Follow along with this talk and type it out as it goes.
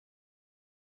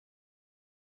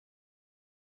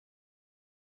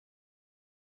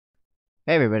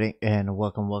Hey everybody, and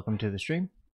welcome to the stream.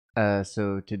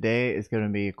 So today is going to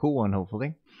be a cool one,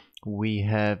 hopefully. We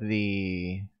have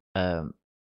the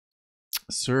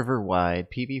server-wide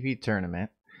PvP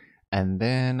tournament, and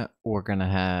then we're going to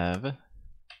have...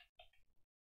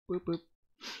 Boop, boop.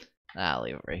 I'll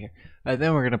leave it right here.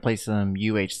 Then we're going to play some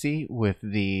UHC with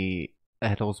the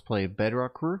Adults Play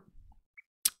Bedrock crew,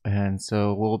 and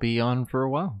so we'll be on for a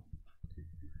while.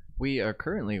 We are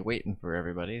currently waiting for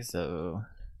everybody, so...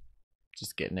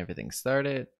 just getting everything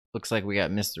started. Looks like we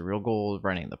got Mr. Real Gold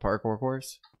running the parkour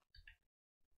course.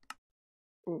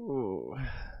 Ooh.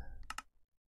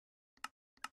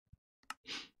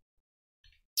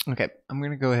 Okay, I'm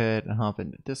gonna go ahead and hop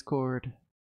into Discord.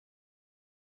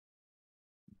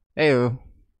 Heyo.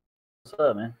 What's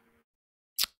up, man?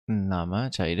 Not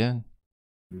much. How you doing?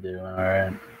 I'm doing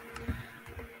alright.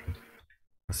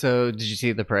 So, did you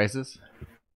see the prices?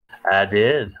 I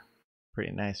did.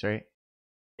 Pretty nice, right?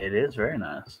 It is very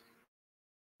nice.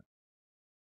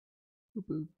 Boop,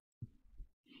 boop.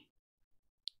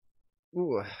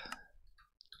 Ooh.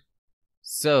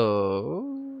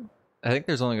 So, I think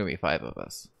there's only gonna be 5 of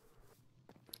us.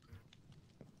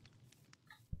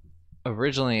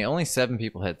 Originally, only 7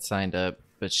 people had signed up,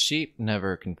 but Sheep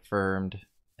never confirmed,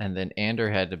 and then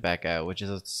Ander had to back out, which is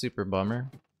a super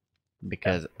bummer,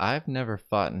 because I've never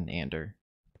fought an Ander.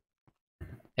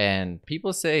 And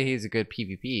people say he's a good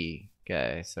PvP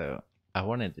guy, so I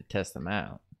wanted to test him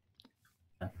out.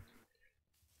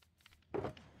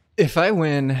 If I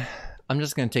win, I'm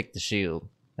just gonna take the shield,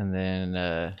 and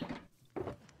then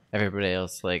everybody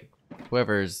else, like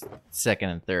whoever's second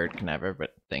and third, can have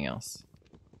everything else.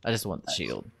 I just want the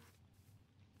shield.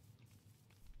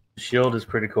 Shield is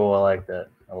pretty cool. I like that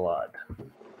a lot.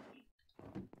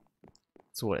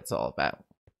 That's what it's all about.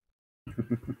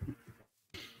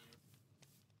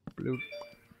 Bloop.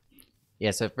 Yeah,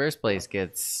 so first place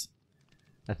gets,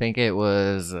 I think it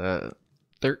was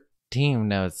 13.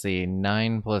 No, let's see,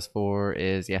 9 plus 4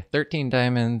 is, yeah, 13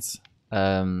 diamonds.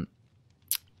 I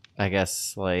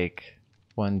guess like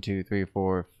 1, 2, 3,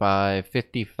 4, 5,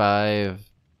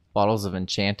 55 bottles of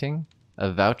enchanting,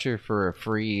 a voucher for a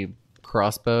free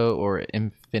crossbow or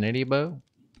infinity bow,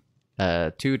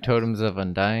 2 totems of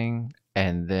undying,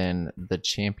 and then the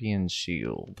champion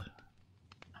shield,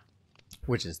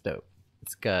 which is dope.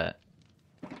 It's got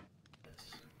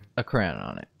a crown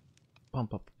on it. Bum,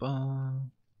 bum,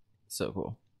 bum. So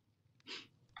cool.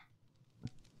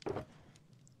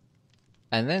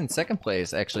 And then second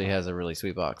place actually has a really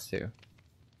sweet box too.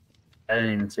 I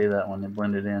didn't even see that one. It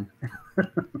blended in.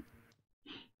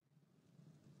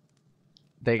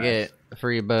 They get a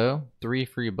free bow, 3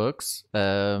 free books,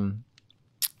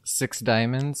 6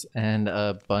 diamonds, and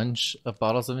a bunch of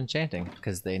bottles of enchanting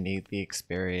because they need the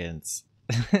experience.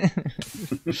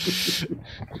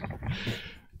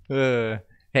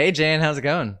 Hey Jan, how's it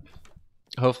going?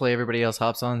 Hopefully everybody else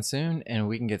hops on soon and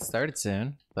we can get started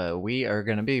soon, but we are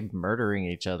gonna be murdering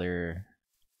each other.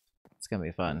 It's gonna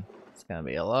be fun. It's gonna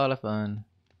be a lot of fun.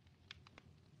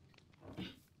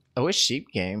 I wish Sheep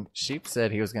came. Sheep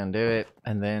said he was gonna do it,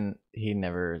 and then he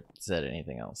never said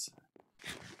anything else.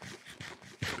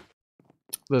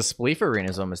 The Spleef Arena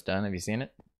is almost done. Have you seen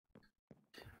it?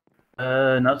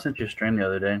 Not since your stream the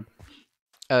other day.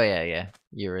 Oh yeah.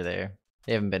 You were there.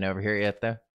 You haven't been over here yet,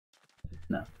 though.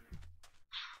 No.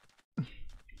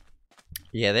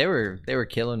 Yeah, they were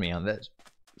killing me on that.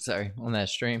 Sorry, on that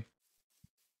stream.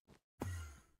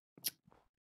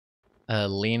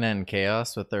 Lena and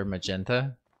Kayoss with their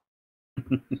magenta.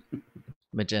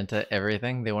 Magenta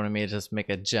everything. They wanted me to just make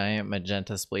a giant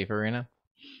magenta Spleef Arena.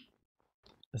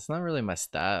 It's not really my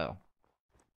style.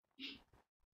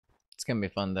 It's gonna be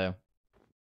fun though.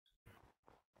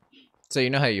 So you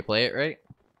know how you play it, right?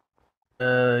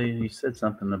 You said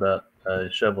something about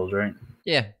shovels, right?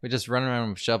 Yeah, we just run around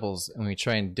with shovels and we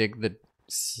try and dig the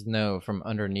snow from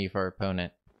underneath our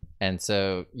opponent. And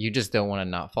so you just don't want to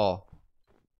not fall.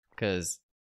 Because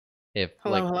if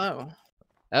Hello.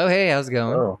 Oh hey, how's it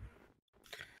going? Oh.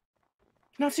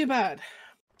 Not too bad.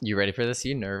 You ready for this?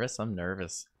 You nervous? I'm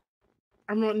nervous.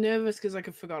 I'm not nervous because I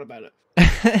forgot about it.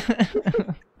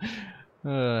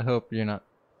 I hope you're not.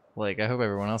 I hope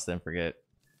everyone else didn't forget.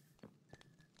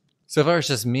 So far, it's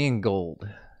just me and Gold.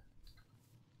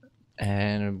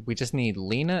 And we just need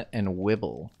Lena and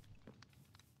Wibble.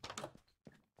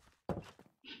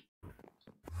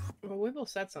 Well, Wibble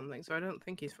said something, so I don't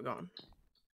think he's forgotten.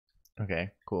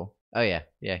 Okay, cool. Oh yeah,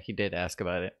 he did ask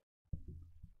about it.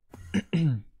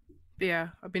 Yeah,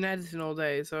 I've been editing all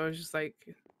day, so I was just like,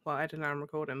 well, I don't know I'm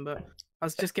recording, but I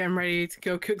was just getting ready to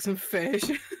go cook some fish,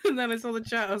 and then I saw the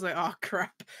chat, I was like, oh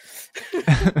crap.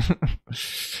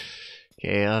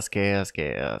 Chaos.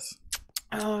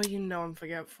 Oh, you know I'm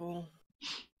forgetful.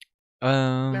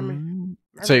 So Memory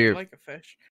you're like a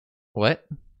fish. what?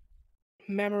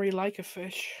 Memory like a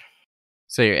fish.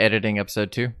 So you're editing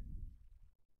episode 2?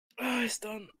 Oh, it's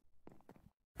done.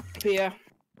 But yeah.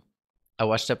 I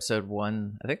watched episode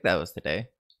 1. I think that was today.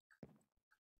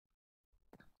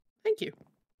 Thank you.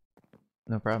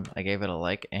 No problem. I gave it a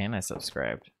like and I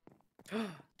subscribed.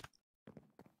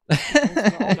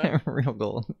 Real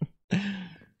gold.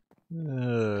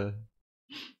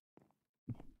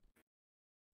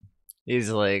 He's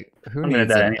like, who I'm gonna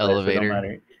needs die an anyway, so it don't elevator?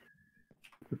 matter.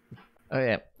 Oh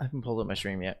yeah, I haven't pulled up my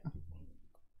stream yet.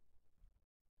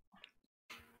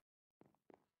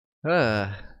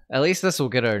 At least this will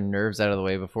get our nerves out of the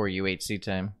way before UHC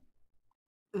time.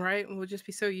 Right? We'll just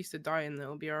be so used to dying that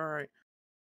it'll be alright.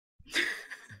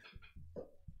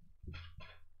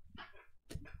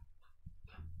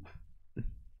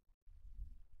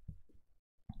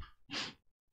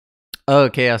 Oh,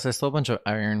 Kayoss, I stole a bunch of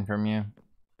iron from you.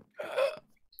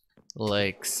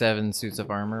 Like 7 suits of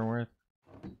armor worth.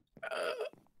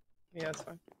 Yeah, that's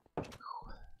fine.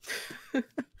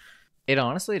 It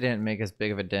honestly didn't make as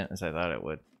big of a dent as I thought it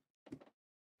would.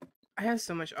 I have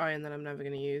so much iron that I'm never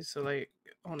gonna use, so like,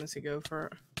 honestly, go for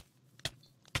it.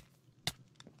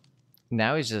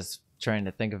 Now he's just trying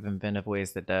to think of inventive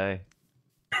ways to die.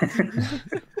 I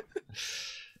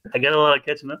got a lot of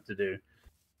catching up to do.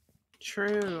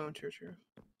 True.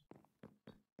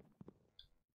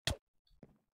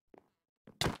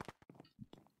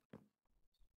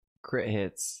 Crit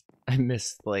hits. I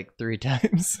missed like 3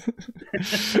 times.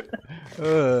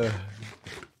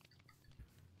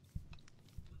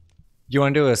 You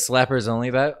want to do a slappers only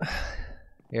bout?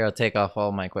 Here, I'll take off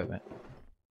all my equipment.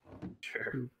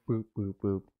 Sure. Boop, boop,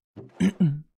 boop,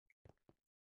 boop.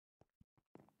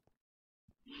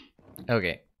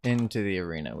 Okay, into the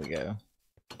arena we go.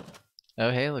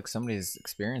 Oh, hey, look, somebody's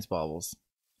experience baubles.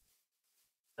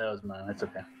 That was mine. That's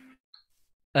okay.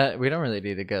 We don't really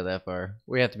need to go that far.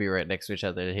 We have to be right next to each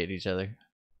other to hit each other.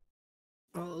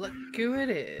 Well, look who it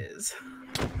is.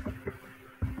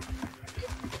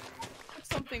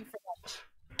 Something for lunch.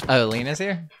 Oh, Lena's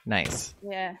here? Nice.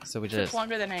 Yeah. So we Took just...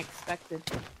 longer than I expected.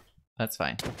 That's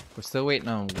fine. We're still waiting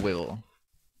on Wibble.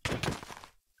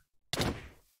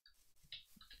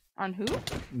 On who?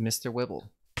 Mr. Wibble.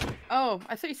 Oh,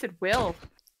 I thought you said Will.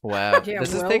 Wow, Yeah,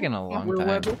 this is Will. taking a long Will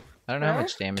time. Wibble. I don't know how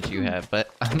much damage you have,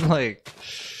 but I'm like...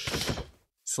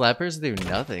 Slappers do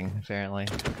nothing, apparently.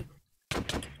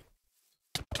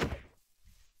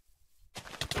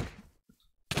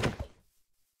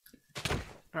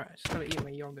 Alright, just gotta eat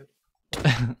my yogurt.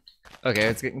 Okay,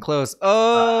 it's getting close.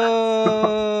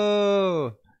 Oh!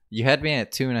 You had me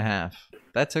at 2.5.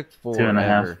 That took 4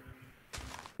 2.5.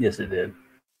 Yes, it did.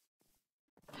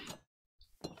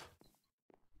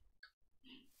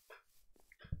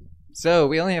 So,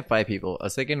 we only have 5 people. I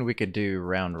was thinking we could do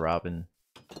round robin.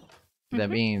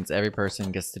 That means every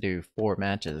person gets to do 4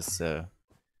 matches, so...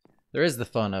 There is the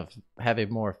fun of having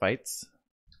more fights.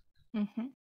 Mm-hmm.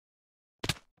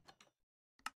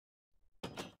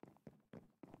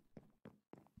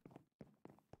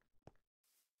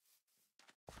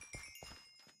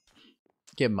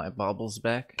 Get my baubles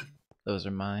back. Those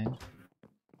are mine.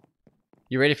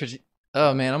 You ready for...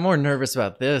 Oh man, I'm more nervous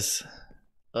about this.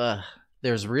 Ugh.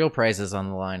 There's real prizes on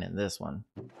the line in this one.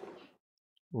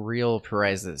 Real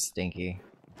prizes, Stinky.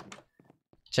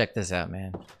 Check this out,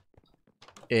 man.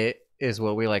 It is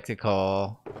what we like to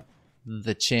call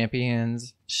the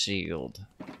Champion's Shield.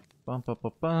 Bum, bum,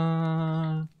 bum,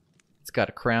 bum. It's got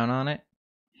a crown on it.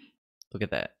 Look at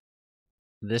that.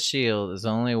 This shield is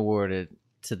only awarded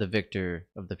to the victor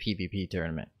of the PvP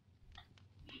tournament.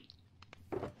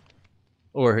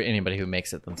 Or anybody who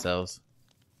makes it themselves.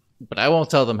 But I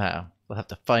won't tell them how. We'll have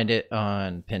to find it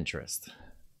on Pinterest.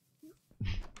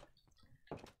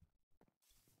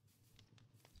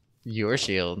 Your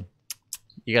shield.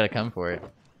 You gotta come for it.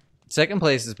 Second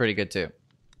place is pretty good too.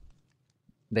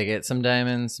 They get some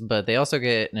diamonds, but they also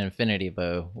get an infinity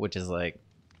bow, which is like,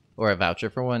 or a voucher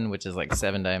for one, which is like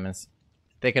 7 diamonds.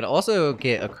 They could also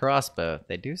get a crossbow.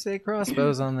 They do say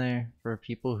crossbows on there for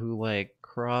people who like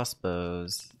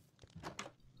crossbows.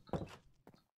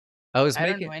 I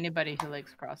don't know anybody who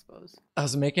likes crossbows. I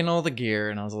was making all the gear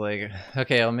and I was like,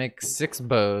 okay, I'll make 6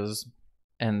 bows.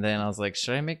 And then I was like,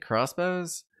 should I make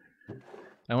crossbows?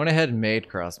 I went ahead and made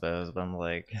crossbows, but I'm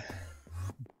like,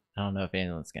 I don't know if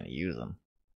anyone's going to use them.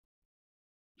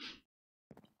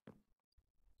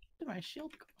 Where did my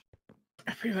shield go?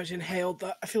 I pretty much inhaled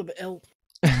that. I feel a bit ill.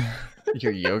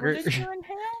 Your yogurt? What did you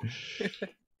inhale?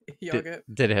 Yogurt.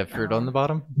 Did it have fruit on the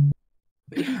bottom?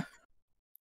 Yeah.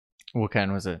 What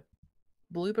kind was it?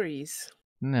 Blueberries.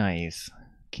 Nice.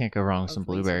 Can't go wrong with some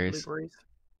Hopefully blueberries.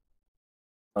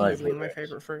 I like Easily my blueberries.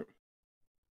 favorite fruit.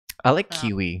 I like Oh.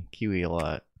 kiwi a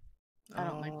lot. I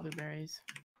don't like Oh. blueberries.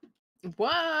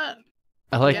 What?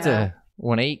 I like Yeah. to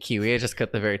when I eat kiwi, I just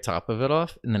cut the very top of it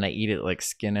off, and then I eat it like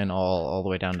skin and all the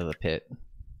way down to the pit.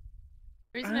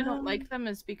 The reason I don't like them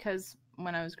is because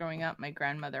when I was growing up, my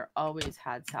grandmother always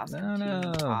had Saskatoon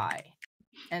no. pie.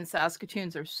 And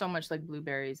Saskatoons are so much like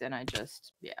blueberries, and I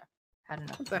just, had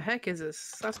enough. What the heck is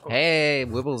this? Sasquatch. Hey,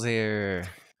 Wibble's here.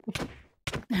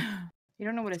 You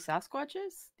don't know what a Sasquatch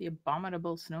is? The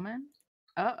abominable snowman?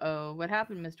 Uh-oh, what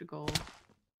happened, Mr. Gold?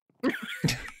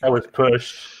 I was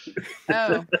pushed.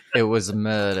 Oh, It was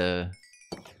murder.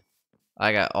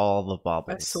 I got all the I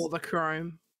baubles. saw the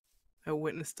crime. I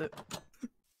witnessed it.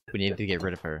 We need to get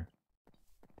rid of her.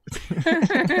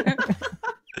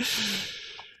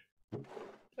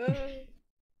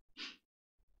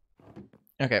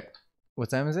 Okay, what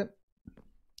time is it?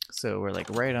 So we're like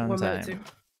right on 1 minute time.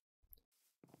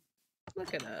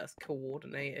 Look at us,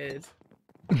 coordinated.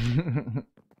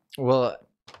 Well,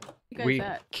 you guys we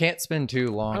at? can't spend too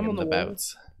long I'm in on the the wall.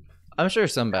 bouts. I'm sure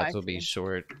some Oh, I bouts will be see.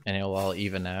 short and it'll all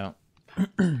even out.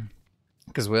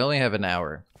 Because we only have an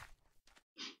hour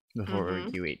before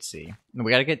Mhm. UHC. And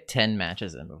we gotta get 10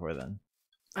 matches in before then.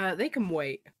 They can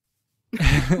wait. Yeah,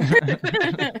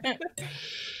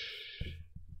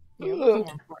 what's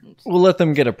more important? We'll let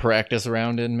them get a practice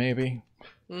round in, maybe.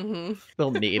 Mm-hmm.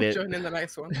 They'll need it Join in the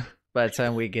next one. by the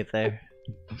time we get there.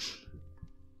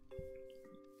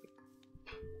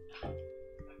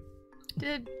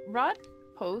 Did Rod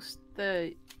post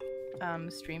the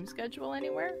stream schedule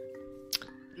anywhere?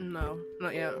 No,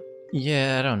 not yet.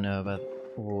 Yeah, I don't know about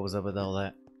what was up with all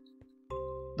that.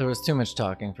 There was too much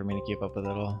talking for me to keep up with it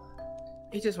all.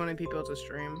 He just wanted people to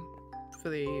stream for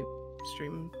the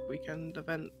stream weekend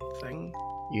event thing.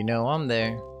 You know I'm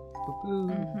there.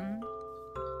 Mm-hmm.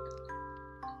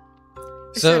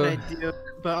 I So said I do,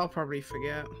 but I'll probably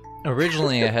forget.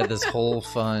 originally I had this whole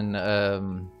fun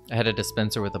I had a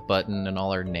dispenser with a button and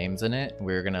all our names in it.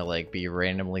 We were gonna like be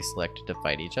randomly selected to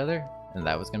fight each other, and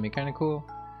that was gonna be kind of cool.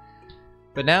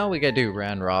 But now we gotta do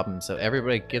round robin, so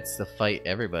everybody gets to fight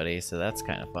everybody, so that's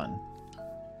kind of fun.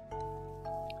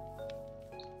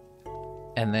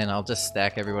 And then I'll just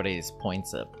stack everybody's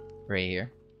points up right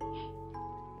here.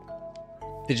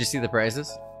 Did you see the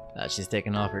prizes? She's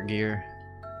taking off her gear.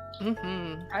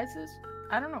 Mm-hmm. Prizes?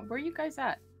 I don't know. Where are you guys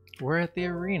at? We're at the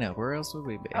arena. Where else would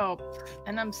we be? Oh,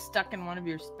 and I'm stuck in one of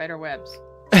your spider webs.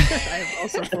 I have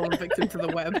also fallen victim to the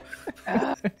web.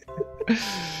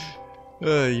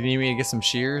 You need me to get some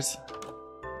shears?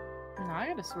 No, I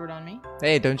got a sword on me.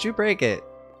 Hey, don't you break it.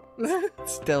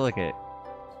 It's delicate.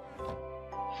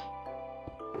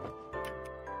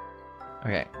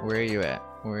 Okay, where are you at?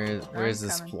 Where's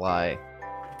this coming. fly?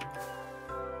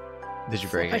 Did you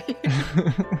break it?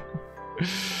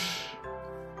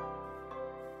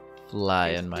 Fly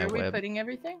Okay, in so my where are we web. putting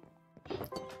everything?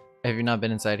 Have you not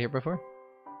been inside here before?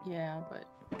 Yeah, but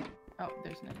oh,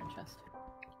 there's another chest.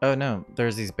 Oh no,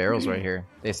 there's these barrels right here.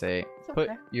 They say, It's put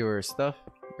okay. your stuff,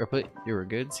 or put your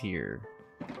goods here.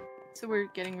 So we're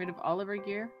getting rid of all of our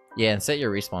gear, Yeah, and set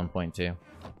your respawn point too.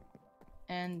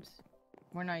 and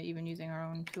we're not even using our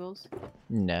own tools.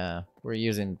 Nah, we're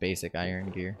using basic iron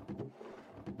gear.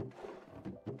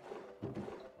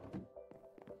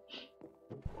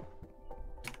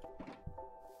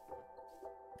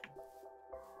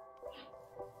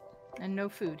 And no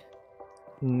food.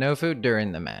 No food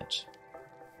during the match,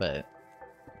 but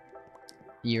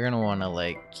you're gonna want to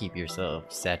like keep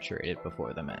yourself saturated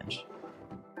before the match.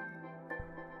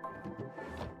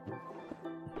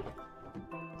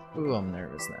 Ooh, I'm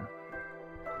nervous now.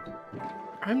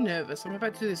 I'm nervous. I'm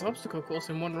about to do this obstacle course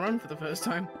in one run for the first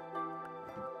time.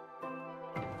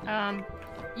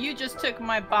 You just took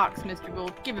my box, Mr.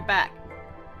 Gold. Give it back.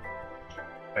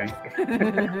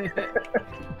 Okay.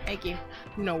 Thank you.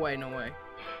 No way, no way.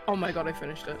 Oh my god, I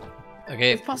finished it.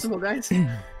 Okay, It's possible, guys. So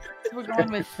we're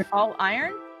going with all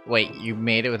iron? wait, you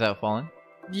made it without falling?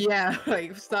 Yeah,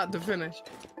 like start to finish.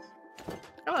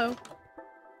 Hello.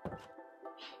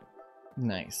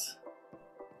 Nice.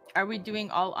 Are we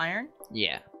doing all iron?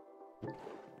 Yeah.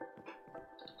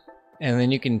 And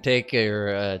then you can take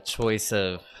your choice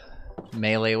of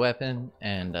melee weapon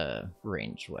and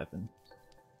ranged weapon.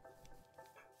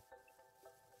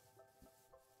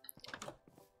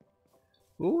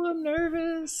 Ooh, I'm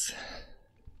nervous.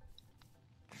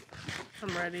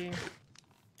 I'm ready.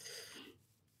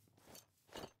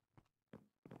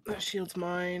 That shield's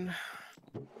mine.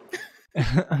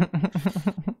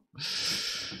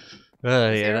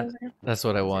 Yeah, that's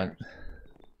what I want.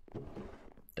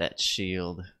 That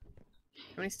shield.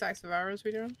 How many stacks of arrows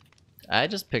we doing? I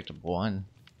just picked up one.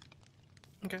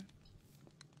 Okay.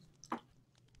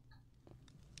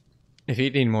 If you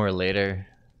need more later,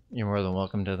 you're more than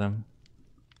welcome to them.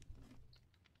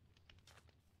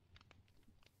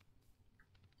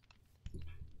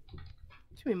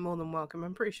 Should be more than welcome.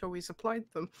 I'm pretty sure we supplied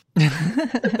them.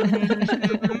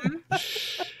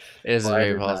 It is Well, I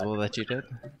very did not. possible that you did.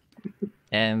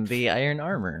 And the iron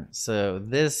armor. So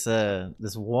this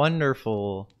this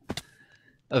wonderful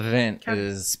event Can-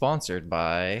 is sponsored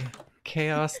by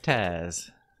Kayoss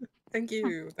Thank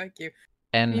you. Thank you.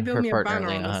 and Can you build her me a partner banner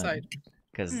on the Linahun. side?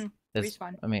 Because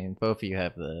respawn. I mean, both of you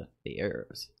have the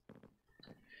arrows.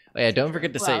 Oh yeah, don't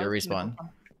forget to set your respawn.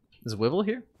 Is Wibble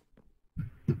here?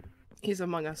 He's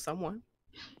among us somewhere.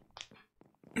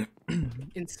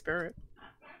 In spirit.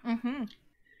 Mm-hmm.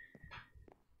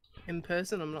 In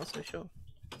person, I'm not so sure.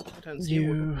 I don't see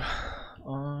Wibble. You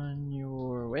on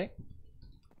your way?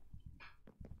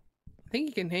 I think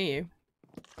he can hear you.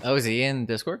 Oh, is he in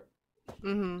Discord?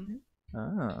 Mm-hmm.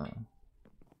 Oh.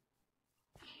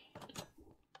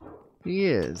 He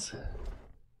is.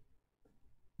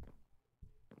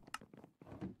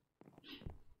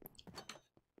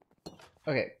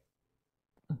 Okay.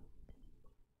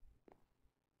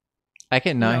 I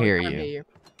cannot No, hear I can't you.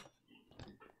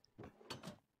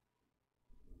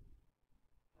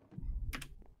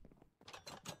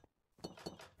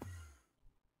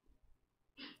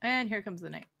 And here comes the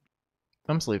night.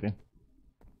 I'm sleeping.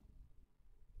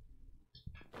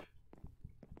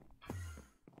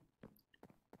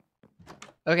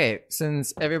 Okay,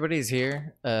 since everybody's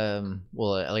here,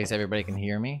 well, at least everybody can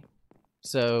hear me.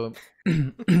 So,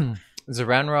 it's a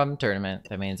round robin tournament.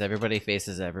 That means everybody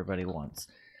faces everybody once.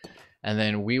 And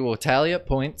then we will tally up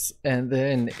points, and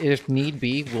then if need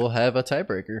be, we'll have a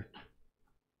tiebreaker.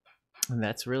 And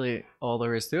that's really all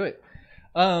there is to it.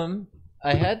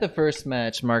 I had the first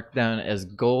match marked down as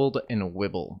gold and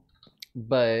Wibble,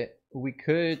 but we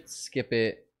could skip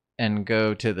it and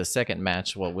go to the second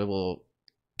match while Wibble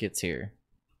gets here.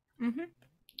 Mm-hmm.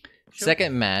 Sure.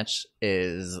 Second match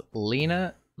is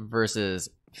Lena versus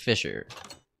Fisher.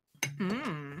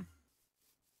 Mm.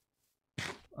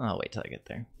 I'll wait till I get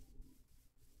there.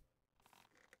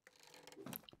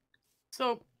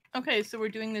 So, okay, so we're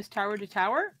doing this tower to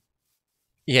tower?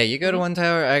 Yeah, you go to one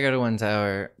tower, I go to one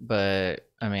tower, but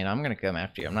I mean, I'm gonna come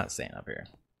after you. I'm not staying up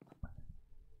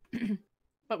here.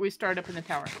 But we start up in the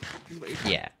tower. Is what you're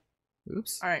saying. Yeah.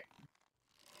 Oops. All right.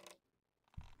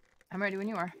 I'm ready when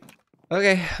you are.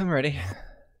 Okay, I'm ready.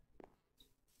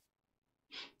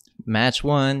 Match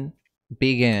 1,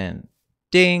 begin.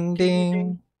 Ding,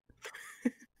 ding.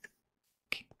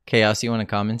 Kayoss, you want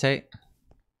to commentate?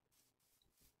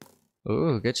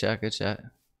 Ooh, good shot, good shot.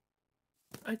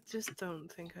 I just don't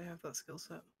think I have that skill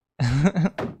set.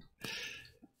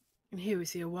 And here we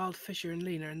see a wild Fisher and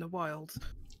Lena in the wilds.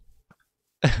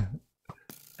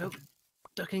 Oh,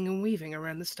 ducking and weaving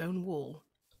around the stone wall.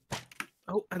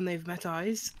 Oh, and they've met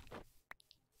eyes.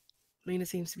 Lena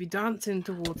seems to be dancing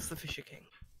towards the Fisher King.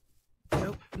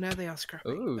 Oh, now they are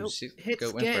scrapping. Ooh, oh, she's hits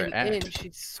going for an getting in. axe.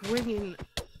 She's swinging.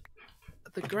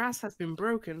 The grass has been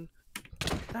broken.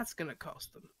 That's gonna cost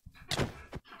them.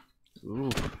 Ooh,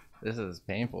 this is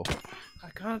painful. I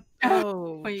can't.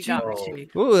 Oh, you got me.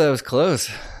 gee. Ooh, that was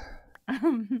close.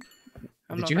 I'm Did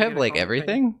not you very have good at like commentating.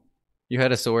 everything? You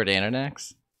had a sword and an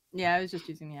axe? Yeah, I was just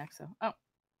using the axe, though. Oh,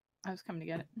 I was coming to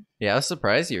get it. Yeah, I was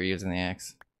surprised you were using the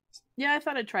axe. Yeah, I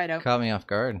thought I'd try it out. Caught me off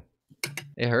guard.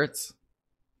 It hurts.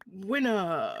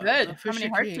 Winner. Good. the How many Fisher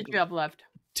hearts King. did you have left?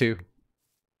 2.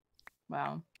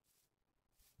 Wow.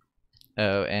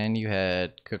 Oh, and you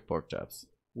had cooked pork chops,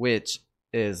 which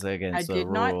is against the did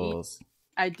not eat. rules.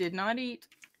 I did not eat.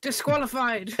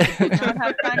 Disqualified. Did not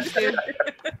have time to.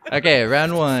 Okay,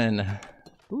 round 1.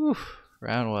 Oof,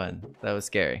 round 1. That was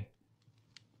scary.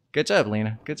 Good job,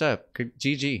 Lena. Good job.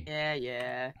 GG. Yeah,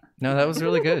 yeah. No, that was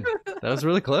really good. That was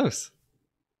really close.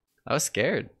 I was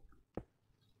scared.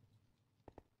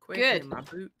 Quick Good. in my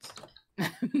boots.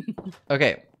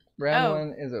 Okay, round Oh.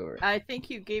 1 is over. I think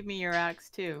you gave me your axe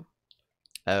too.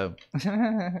 Oh.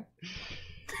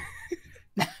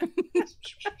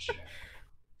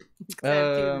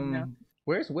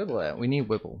 Where's Wibble at? We need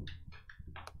Wibble.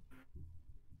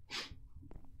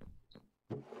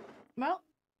 Well,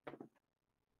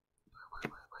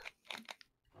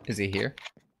 Is he here?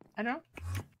 I don't know.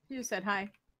 You just said hi.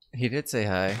 He did say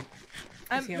hi.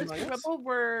 Is he among Mr. us? Wibble,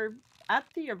 we're at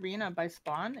the arena by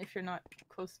spawn. If you're not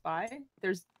close by,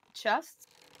 there's chests.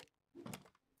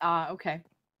 Okay.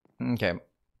 Okay.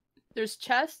 There's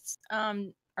chests,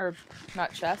 or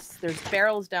not chests. There's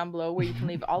barrels down below where you can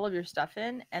leave all of your stuff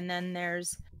in, and then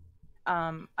there's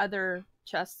other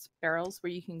chests, barrels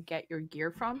where you can get your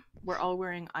gear from. We're all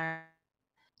wearing iron.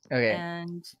 Okay.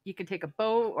 And you can take a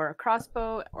bow or a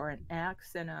crossbow or an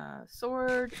axe and a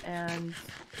sword and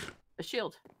a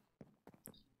shield.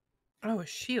 Oh, a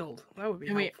shield. That would be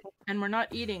And, helpful. and we're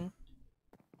not eating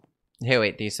Hey,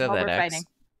 wait, do you sell while that we're axe? fighting.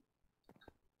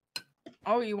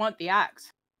 Oh, you want the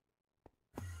axe?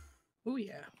 Oh,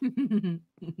 yeah.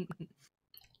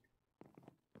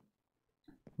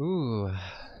 Ooh.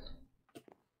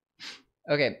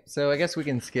 Okay, so I guess we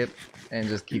can skip and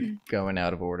just keep going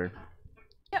out of order.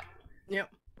 Yep.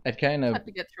 I'd kind of... have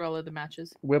to get through all of the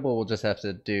matches. Wibble will just have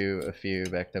to do a few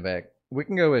back to back. We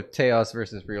can go with Kayoss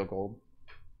versus Real Gold.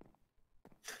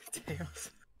 Chaos.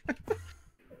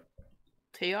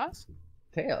 Chaos?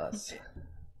 Kayoss.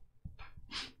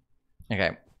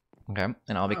 Okay. Okay.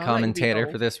 And I'll be I'll let you be commentator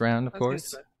gold. for this round, of I was gonna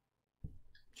course. say. Do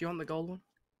you want the gold one?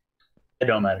 It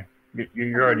don't matter.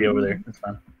 You're already over there. It's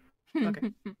fine.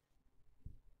 Okay.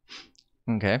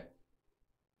 Okay.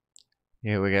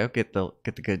 Here we go. Get the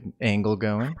good angle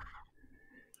going.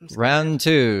 I'm scared. Round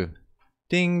 2.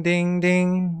 Ding ding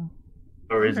ding.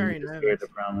 Or is very he scared nervous. to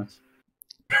promise?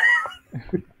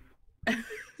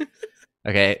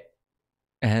 Okay.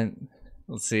 And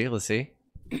let's see. Try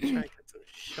to get some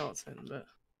shots in, but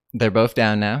They're both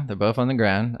down now. They're both on the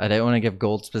ground. I don't want to give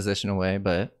Gold's position away,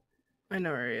 but I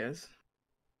know where he is.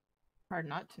 Hard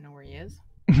not to know where he is.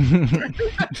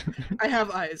 I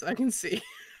have eyes. I can see.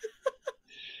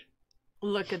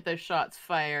 Look at the shots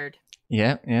fired.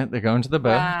 yeah, they're going to the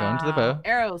bow. Going to the bow.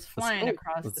 Arrows flying oh,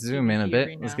 across Let's the zoom in a PvP bit.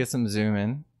 arena. Let's get some zoom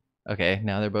in. Okay,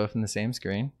 now they're both in the same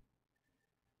screen.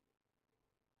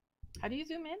 How do you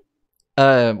zoom in?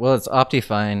 Well, it's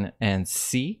Optifine and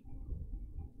C.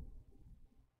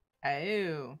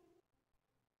 Oh.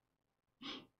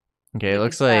 Okay, Look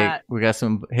looks at like that. we got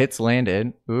some hits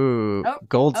landed. Ooh, Oh,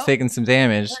 Gold's oh. taking some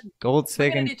damage. Good. Gold's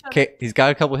Looking at taking. each other. He's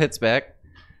got a couple hits back.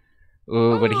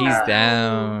 Ooh, but he's Ooh.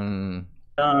 down.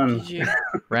 Done. GG.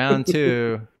 Round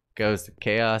 2 goes to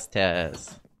Kayoss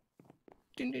Taz.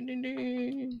 Ding, ding, ding,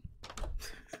 ding.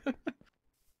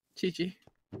 GG.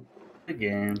 Good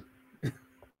game.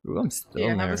 Ooh, I'm still Yeah,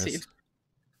 have a nervous. seat.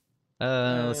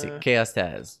 Let's see. Uh, Kayoss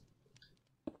Taz.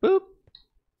 Boop.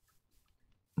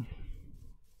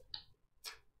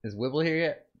 Is Wibble here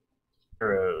yet?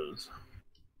 Heroes.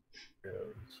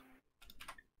 Heroes.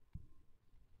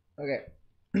 Okay.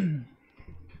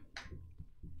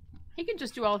 He can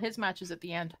just do all his matches at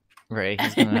the end. Right,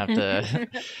 he's gonna have to.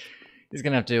 He's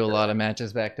gonna have to do a lot of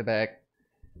matches back to back.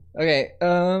 Okay.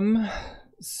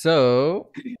 So,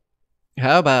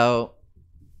 how about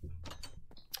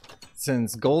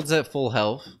since Gold's at full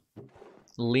health,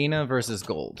 Lena versus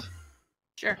Gold.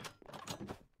 Sure.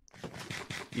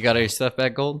 You got all your stuff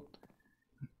back, Gold?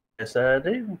 Yes, I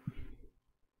do.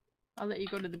 I'll let you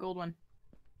go to the gold one.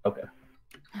 Okay.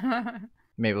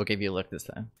 Maybe we'll give you a look this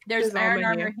time. There's There's iron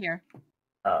armor armor here.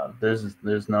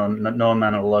 There's no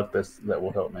amount of luck that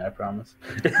will help me. I promise.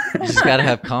 You just gotta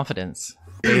have confidence,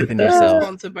 faith in This is yourself.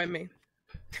 sponsored by me.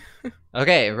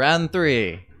 Okay, round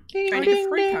 3. I need to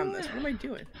free cam this. What am I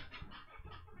doing?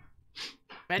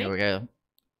 Ready? Here we go.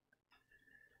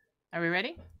 Are we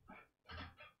ready?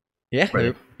 Yeah,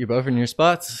 Ready. you're both in your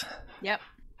spots. Yep.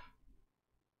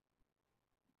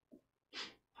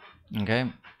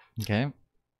 Okay. Okay.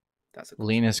 That's a cool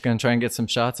Lena's gonna try and get some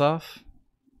shots off.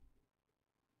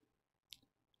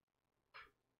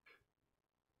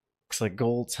 Looks like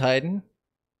Gold's hiding.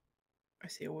 I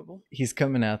see a Wibble. He's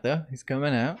coming out though. He's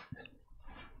coming out.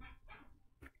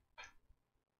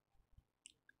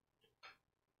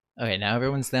 Okay, now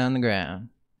everyone's down on the ground.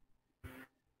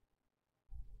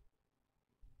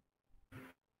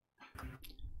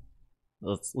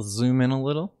 Let's zoom in a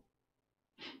little.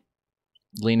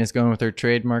 Lena's going with her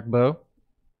trademark bow.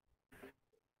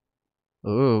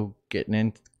 Ooh, getting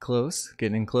in close.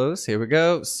 Getting in close. Here we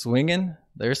go. Swinging.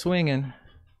 They're swinging.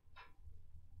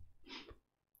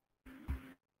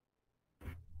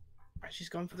 She's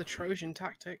gone for the Trojan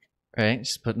tactic. Right,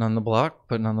 she's putting on the block.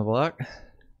 Putting on the block.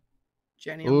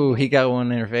 Jenny. on the Ooh, block. he got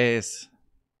one in her face.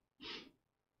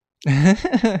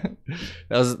 that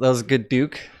was a good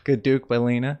Duke. Good Duke by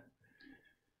Lena.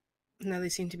 Now they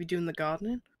seem to be doing the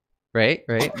gardening. Right.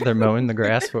 They're mowing the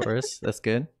grass for us. That's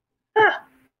good.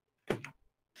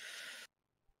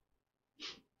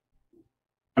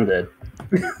 I'm dead.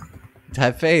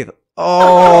 Have faith.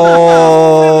 Oh,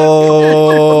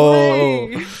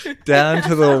 Way. down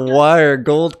to the wire.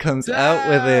 Gold comes out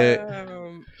with it.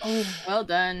 Damn. Oh, Well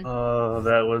done. Oh,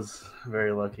 that was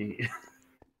very lucky.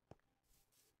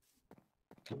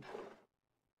 that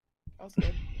was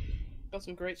good. Got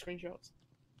some great screenshots.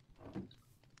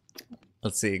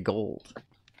 Let's see. Gold.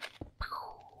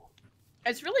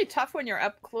 It's really tough when you're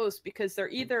up close because you're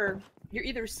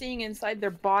either seeing inside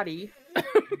their body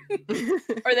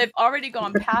or they've already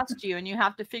gone past you and you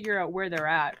have to figure out where they're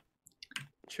at.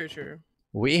 True, true.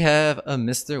 We have a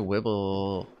Mr.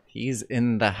 Wibble. He's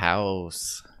in the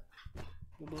house.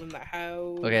 Wibble in the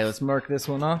house. Okay, let's mark this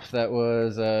one off. That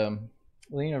was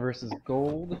Lena versus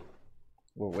Gold.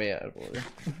 We're way out of order.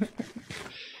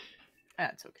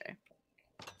 That's okay.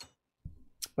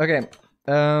 Okay,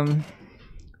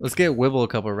 let's get Wibble a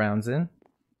couple rounds in.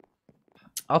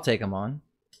 I'll take him on.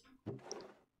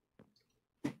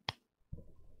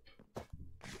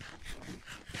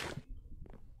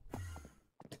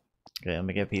 Okay, let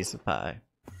me get a piece of pie.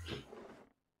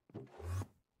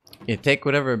 You take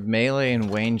whatever melee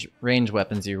and range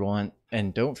weapons you want,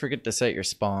 and don't forget to set your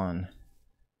spawn.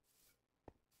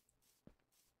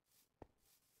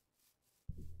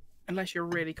 Unless you're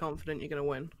really confident you're gonna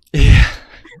win. Yeah.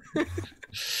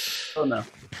 Oh no.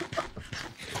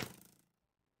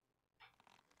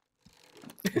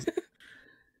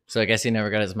 So I guess he never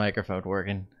got his microphone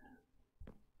working.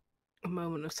 A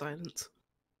moment of silence.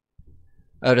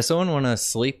 Oh, does someone want to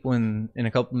sleep in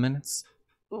a couple minutes?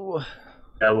 Ooh.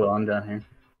 Yeah, well, I'm down here.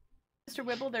 Mr.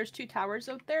 Wibble, there's 2 towers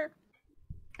out there,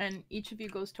 and each of you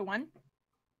goes to one.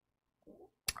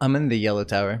 I'm in the yellow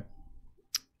tower.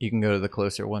 You can go to the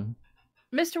closer one.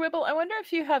 Mr. Wibble, I wonder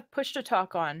if you have push to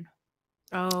talk on.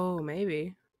 Oh,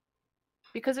 maybe.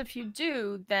 Because if you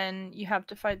do, then you have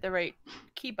to find the right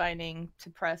key binding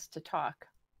to press to talk.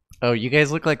 Oh, you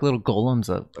guys look like little golems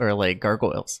or like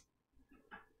gargoyles.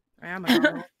 I am a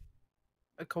gargoyle.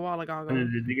 A koala When gargoyle.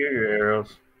 did you get your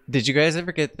arrows? Did you guys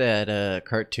ever get that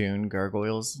cartoon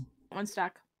Gargoyles? 1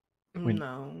 stack. When-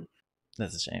 No.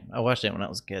 That's a shame. I watched it when I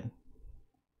was a kid.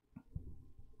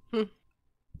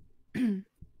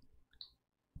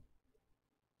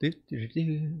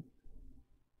 Do.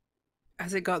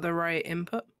 Has it got the right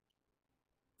input?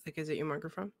 Like, is it your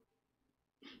microphone?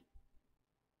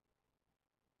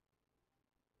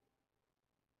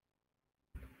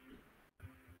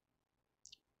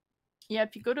 Yeah,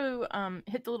 if you go to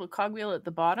hit the little cogwheel at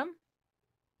the bottom,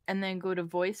 and then go to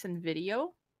voice and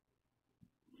video,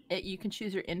 you can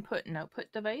choose your input and output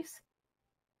device.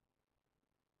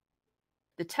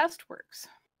 The test works.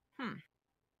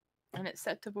 And it's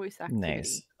set to voice activity.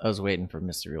 Nice. I was waiting for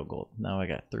Mr. Real Gold. Now I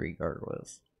got 3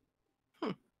 gargoyles.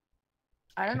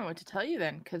 I don't know what to tell you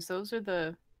then, because those are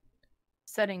the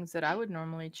settings that I would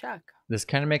normally check. This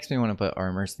kind of makes me want to put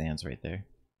armor stands right there.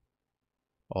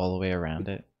 All the way around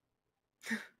it.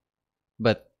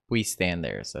 But we stand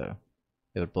there, so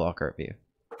it would block our view.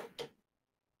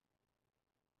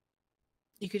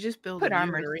 You could just build Put a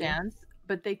armor arena. stands,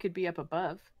 but they could be up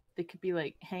above. They could be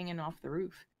like hanging off the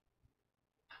roof.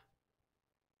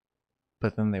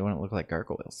 But then they wouldn't look like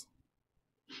gargoyles.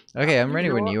 Okay, I'm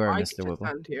ready when you are, I Mr. could just Wibble.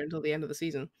 stand here until the end of the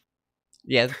season.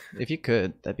 Yeah, if you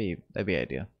could, that'd be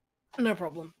ideal. No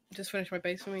problem. Just finish my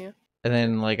base for me, yeah? And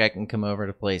then like I can come over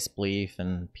to play Spleef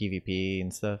and PvP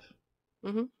and stuff.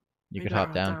 Mhm. You could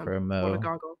hop down for a What a mo.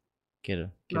 gargoyle. Get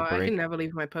a No, I break. can never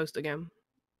leave my post again.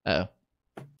 Oh,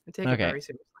 I take it Okay. very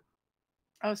seriously.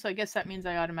 Oh, so I guess that means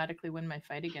I automatically win my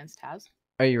fight against Taz.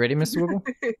 are you ready, Mr. Wibble?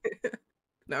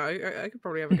 No, I could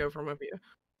probably have a go from up here.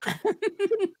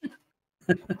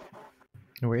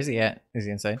 Where is he at? Is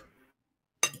he inside?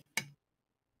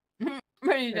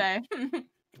 Ready to die.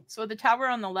 So the tower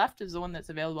on the left is the one that's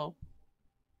available.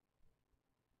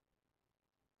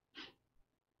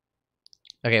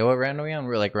 Okay, what round are we on?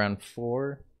 We're like round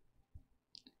 4.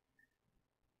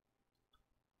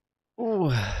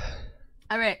 Ooh. All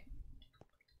right.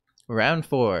 Round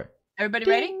 4. Everybody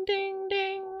ready? Ding, ding,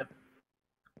 ding.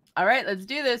 All right, let's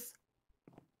do this.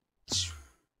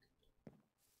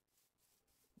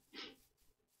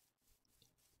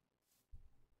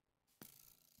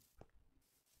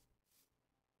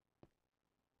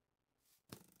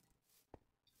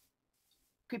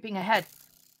 Creeping ahead.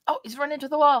 Oh, he's run into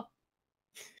the wall.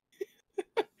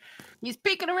 He's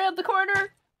peeking around the corner, and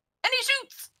he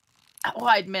shoots. Oh,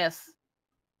 I'd miss.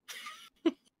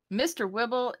 Mr.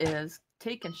 Wibble is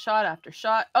taking shot after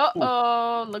shot.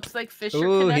 Uh-oh, looks like Fisher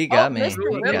Ooh, he got me. Mr.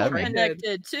 He Wibble got me.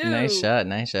 connected too. Nice shot,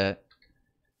 nice shot.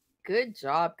 Good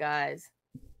job, guys.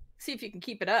 See if you can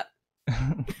keep it up.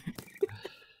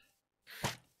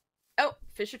 Oh,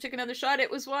 Fisher took another shot.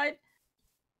 It was wide.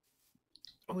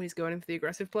 Oh, he's going in for the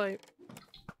aggressive play.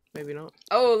 Maybe not.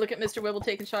 Oh, look at Mr. Wibble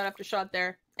taking shot after shot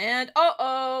there. And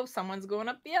uh-oh, someone's going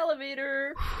up the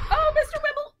elevator. Oh, Mr.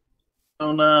 Wibble!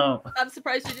 Oh no. I'm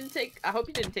surprised you didn't take... I hope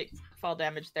you didn't take fall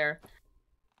damage there.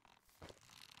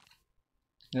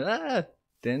 Ah,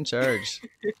 didn't charge.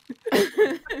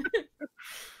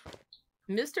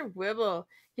 Mr. Wibble,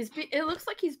 it looks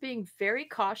like he's being very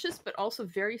cautious, but also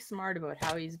very smart about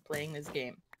how he's playing this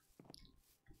game.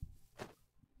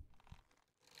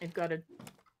 They've got a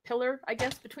pillar, I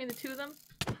guess, between the two of them.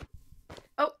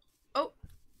 Oh, oh.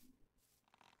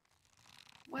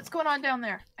 What's going on down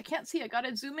there? I can't see. I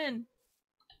gotta zoom in.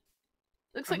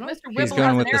 Looks like Mr. Wibble He's going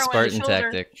has with an the arrow in his Spartan shoulder.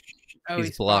 tactic. Oh,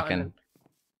 He's blocking.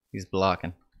 He's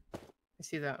blocking. I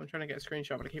see that. I'm trying to get a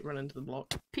screenshot, but I keep running into the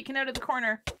block. Peeking out of the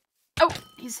corner. Oh,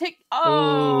 he's hit.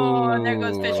 Oh, and there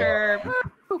goes Ooh. Fisher.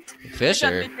 Woo.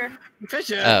 Fisher? Good job,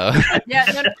 Fisher! Oh. Yeah,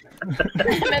 no,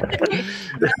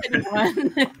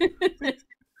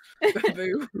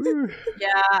 Boo.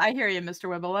 yeah, I hear you, Mr.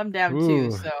 Wibble. I'm down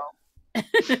Ooh. too, so.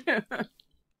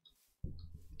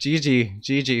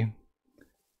 GG.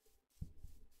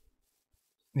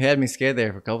 He had me scared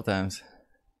there for a couple times.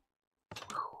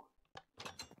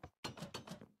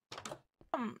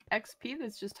 XP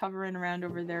that's just hovering around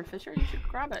over there, Fisher. You should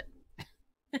grab it.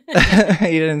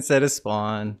 He didn't set a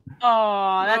spawn.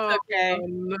 Oh, that's okay.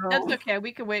 No. That's okay.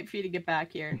 We can wait for you to get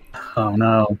back here. Oh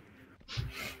no.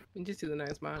 You just do the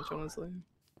next match, honestly.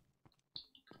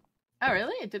 Oh,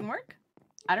 really? It didn't work?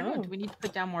 I don't know. Oh. Do we need to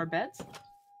put down more beds?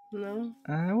 No.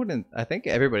 I wouldn't. I think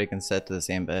everybody can set to the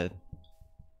same bed.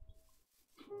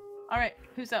 All right,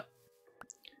 who's up?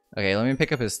 Okay, let me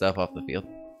pick up his stuff off the field.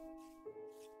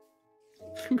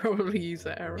 Probably use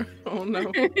that arrow. Oh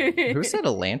no. Who set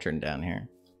a lantern down here?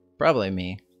 Probably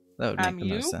me. That would make the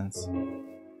You? most sense.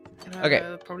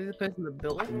 Okay. Probably the person that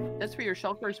built it. That's where your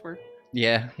shulkers were.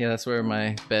 Yeah, that's where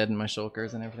my bed and my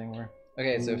shulkers and everything were.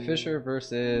 Okay, so Fisher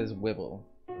versus Wibble.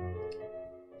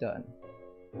 Done.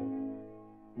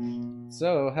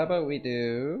 So, how about we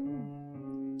do...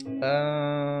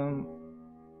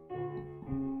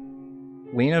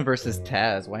 Lena versus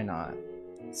Taz, why not?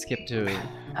 Skip to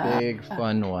a big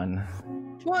fun one.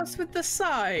 What's with the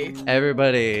sigh?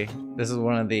 Everybody, this is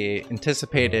one of the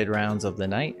anticipated rounds of the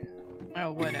night.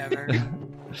 Oh, whatever.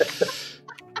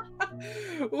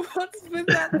 What's with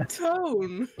that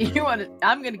tone? You want to?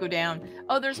 I'm gonna go down.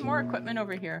 Oh, there's more equipment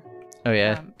over here. Oh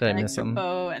yeah, did I An miss extra something?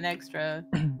 bow, an extra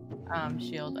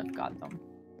shield. I've got them.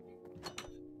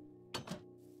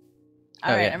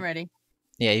 All right, yeah. I'm ready.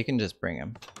 Yeah, you can just bring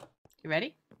him. You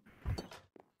ready?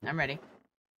 I'm ready.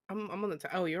 I'm on the.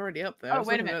 Oh, you're already up there. I Oh, was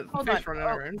wait a looking minute. at Hold fish on. running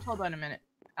Oh, around. hold on a minute.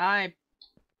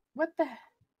 What the?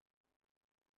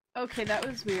 Okay, that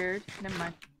was weird. Never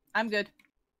mind. I'm good.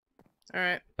 All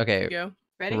right. Okay, Go.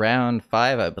 Ready? round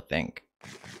 5, I would think.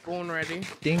 Born ready.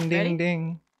 Ding, Ready?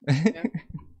 ding, ding.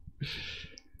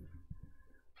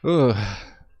 Ooh,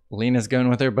 Lena's going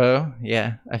with her bow.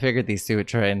 Yeah, I figured these two would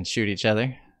try and shoot each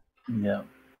other. Yeah.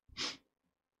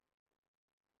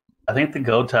 I think the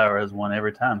Go Tower has won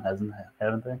every time,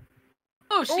 haven't they?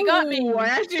 Oh, she got me. Ooh, I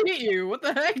actually hit you. What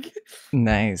the heck?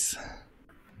 Nice.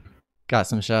 Got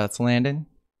some shots landing.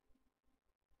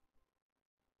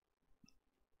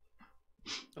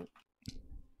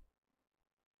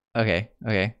 Okay.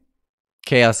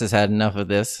 Kayoss has had enough of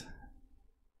this.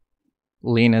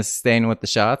 Lena's staying with the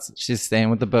shots. She's staying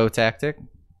with the bow tactic.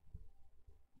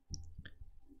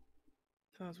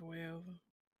 That was way over.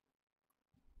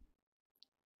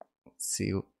 Let's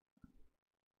see.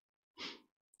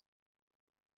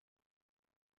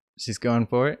 She's going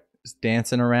for it. She's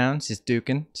dancing around. She's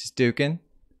duking.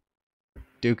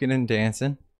 Duking and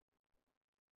dancing.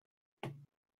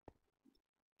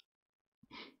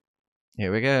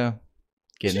 Here we go.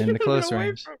 Getting into close Away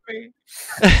range. from me.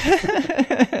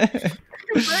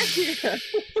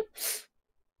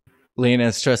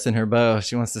 Lena's trusting her bow.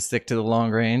 She wants to stick to the long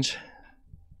range.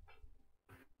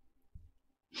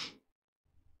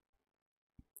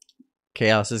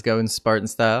 Kayoss is going Spartan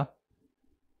style.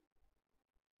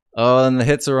 Oh, and the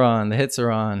hits are on.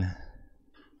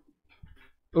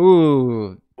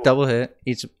 Ooh, double hit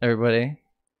everybody.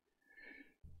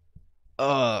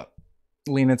 Oh,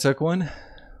 Lena took one.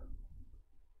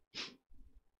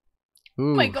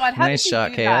 Ooh, Oh my God, how nice did you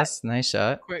shot, do Kayoss. Nice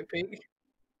shot. Quick peek.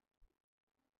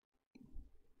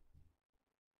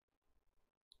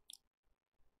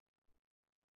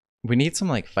 We need some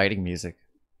like fighting music.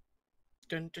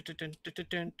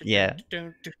 Yeah.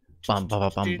 Bum, ba,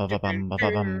 ba, bum, ba, ba, bum, ba,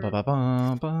 ba, bum, ba, ba,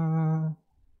 bum, ba.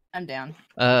 I'm down.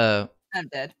 I'm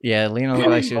dead. Yeah, Lena looked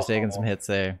like she was taking some hits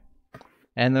there.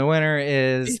 And the winner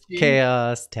is GG.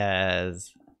 Kayoss Taz.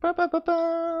 Ba, ba, ba,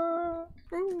 ba.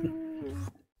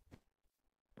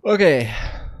 Okay.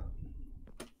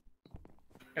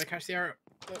 Gotta catch the arrow.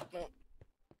 No.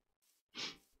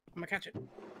 I'm gonna catch it.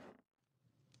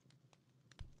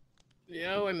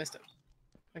 Yo, I missed it.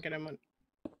 Okay, I'm on.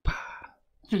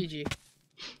 GG.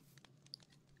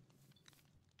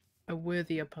 A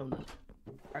worthy opponent.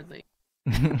 Hardly.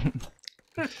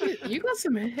 You got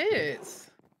some hits.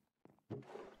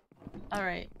 All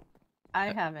right. I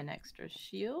have an extra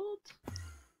shield.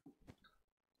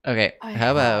 Okay, I how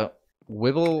have about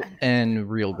Wibble an and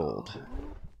real gold?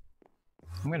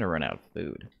 I'm gonna run out of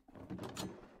food.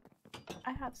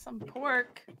 I have some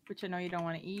pork, which I know you don't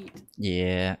want to eat.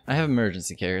 Yeah, I have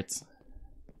emergency carrots.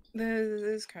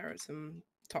 There's carrots and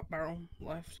top barrel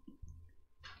left.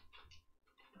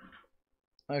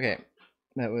 Okay,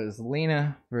 that was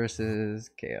Lena versus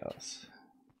Kayoss.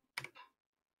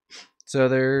 So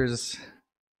there's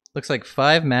looks like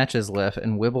 5 matches left,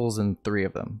 and Wibble's in 3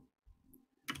 of them.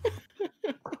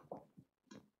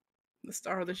 The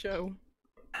star of the show.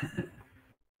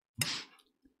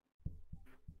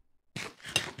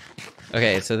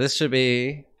 Okay, so this should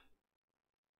be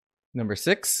number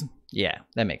 6. Yeah,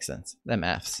 that makes sense. That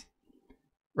maths.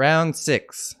 Round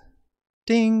 6.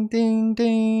 Ding, ding,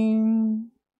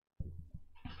 ding.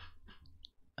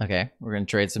 Okay, we're gonna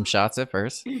trade some shots at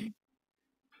first.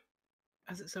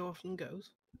 As it so often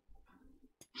goes.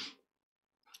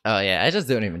 Oh yeah, I just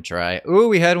don't even try. Ooh,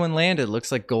 we had one landed.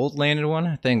 Looks like gold landed one.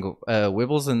 I think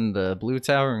Wibble's in the blue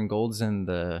tower and gold's in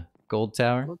the gold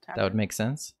tower. Gold That tower. would make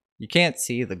sense. You can't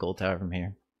see the gold tower from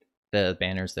here. The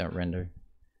banners don't render.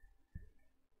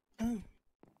 Oh.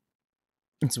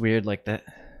 It's weird like that.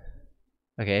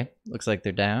 Okay, looks like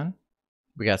they're down.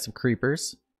 We got some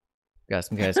creepers. Got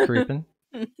some guys creeping.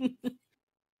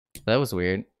 That was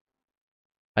weird.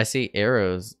 I see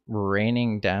arrows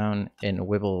raining down in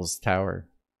Wibble's tower.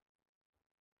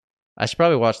 I should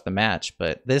probably watch the match,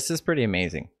 but this is pretty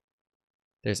amazing.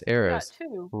 There's arrows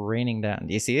Too. raining down.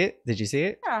 Do you see it? Did you see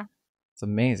it? Yeah. It's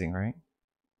amazing, right?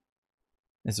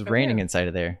 It's Oh, raining yeah. inside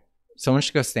of there. Someone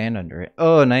should go stand under it.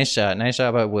 Oh, nice shot. Nice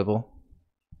shot by Wibble.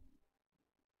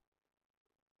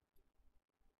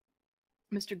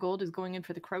 Mr. Gold is going in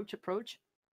for the crouch approach.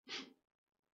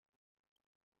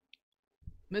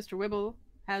 Mr. Wibble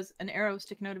has an arrow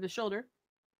sticking out of his shoulder.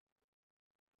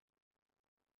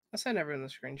 I'll send everyone the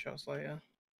screenshots later.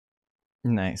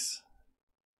 Nice.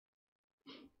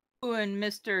 Ooh, and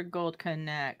Mr. Gold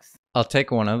connects. I'll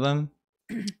take one of them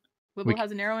Wibble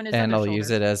has an arrow in his and other I'll shoulder. use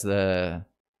it as the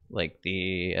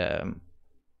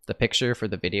picture for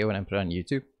the video when I put it on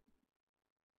YouTube.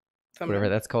 Thumbnail. Whatever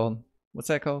that's called. What's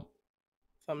that called?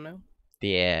 Thumbnail.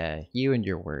 Yeah, you and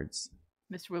your words.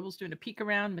 Mr. Wibble's doing a peek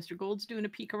around. Mr. Gold's doing a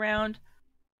peek around.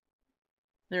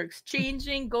 They're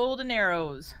exchanging golden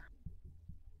arrows.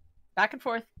 Back and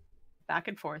forth. Back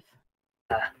and forth.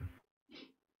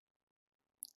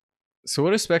 So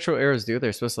what do spectral arrows do?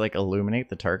 They're supposed to like illuminate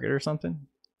the target or something?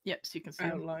 Yep, so you can see.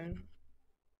 'em. Outline.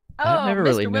 I've never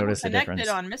really Mr. Wibble noticed the connected difference.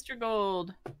 on Mr.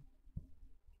 Gold.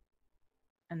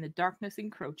 And the darkness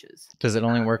encroaches. Does it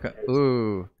only work?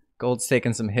 Ooh, Gold's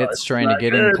taking some hits It's trying to not get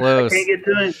good. in close. I can't get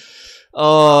to it.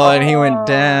 Oh, and he went Oh.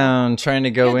 down trying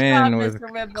to go Good in job, with Mr.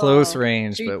 Wibble. close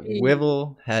range, but GG.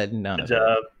 Wibble had none Good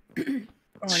of it. job.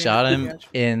 Oh, Shot yeah, him catch.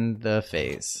 in the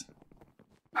face.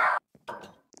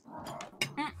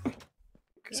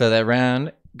 So that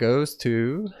round goes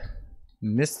to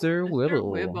Mr. Mr.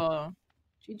 Wibble. Wibble.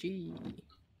 GG.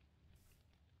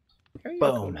 Carry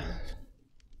your Boom. code.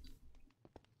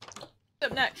 What's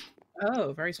up next?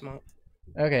 Oh, very smart.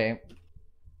 Okay.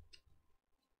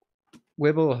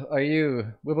 Wibble,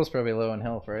 Wibble's probably low on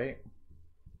health, right?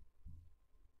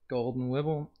 Golden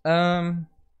Wibble.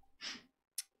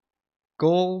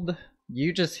 Gold,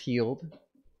 you just healed.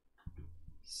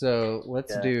 So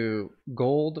let's Yeah. do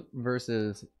Gold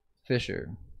versus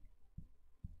Fisher.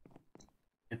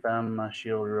 I found my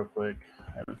shield real quick.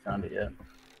 I haven't found it yet.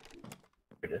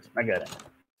 Here it is. I got it.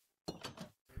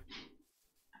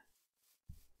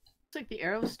 Looks like the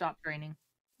arrows stopped raining.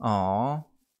 Aww.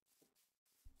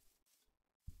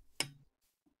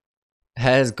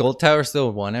 Has Gold Tower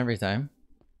still won every time?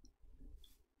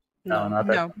 No, not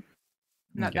that. No,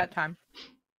 not Okay. that time.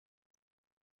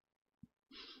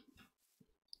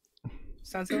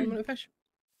 Sounds like a fish.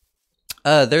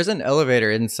 There's an elevator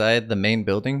inside the main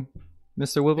building,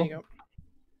 Mr. There Wibble, you go.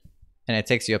 and it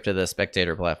takes you up to the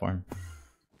spectator platform.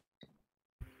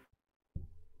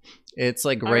 It's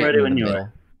like I'm right ready in when the you middle.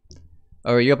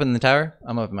 Oh, are you up in the tower?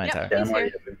 I'm up in my Yep. tower. Yeah, I'm He's already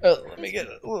here. up here. Oh, let me get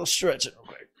a little stretch real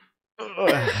quick.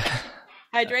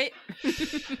 Hydrate.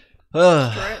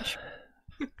 Ugh. Stretch.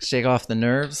 Shake off the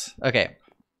nerves. Okay.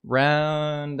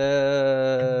 Round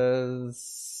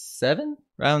 7?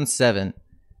 Round 7.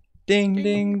 Ding,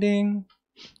 ding, ding.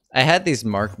 I had these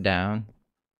marked down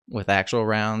with actual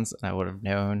rounds. I would have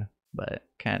known, but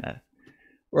kind of,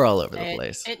 we're all over the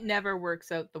place. It never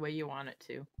works out the way you want it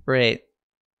to. Right.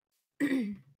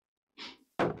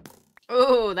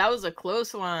 Oh, that was a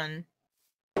close one.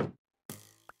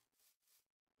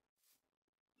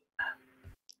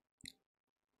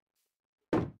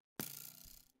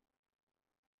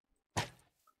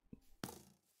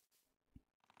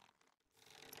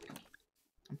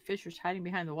 Fisher's hiding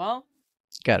behind the wall.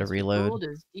 Gotta Mr. reload. Gold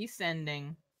is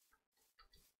descending.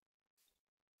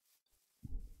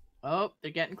 Oh,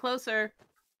 they're getting closer.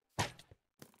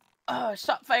 Oh,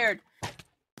 shot fired.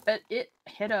 But it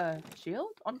hit a shield,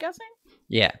 I'm guessing?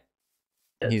 Yeah,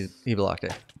 Yes. he blocked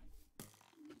it.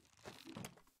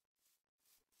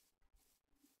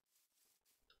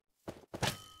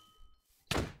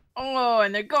 Oh,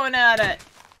 and they're going at it.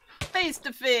 Face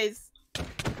to face.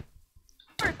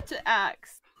 Earth to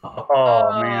axe.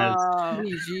 Oh, man.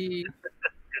 GG.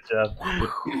 Good job.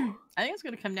 I think it's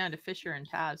going to come down to Fisher and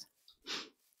Taz.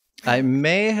 I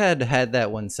may had had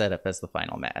that one set up as the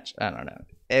final match. I don't know.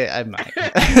 I might.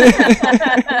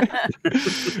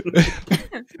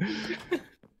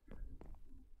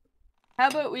 How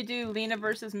about we do Lena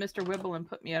versus Mr. Wibble and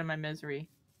put me out of my misery?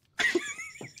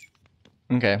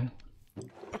 Okay.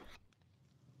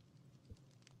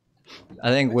 I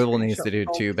think Wibble needs to do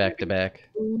 2 back-to-back.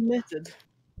 Limited.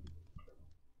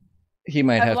 He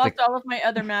might I've have lost to. all of my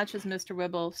other matches, Mr.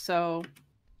 Wibble, so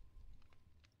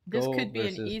this Gold could be an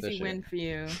versus easy Fisher. win for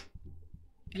you.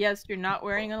 Yes, you're not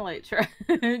wearing a light shirt.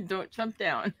 Don't jump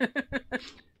down.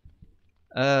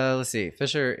 Let's see.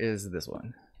 Fisher is this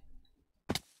one.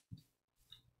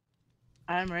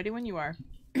 I'm ready when you are.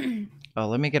 Oh,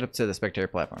 let me get up to the spectator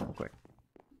platform real quick.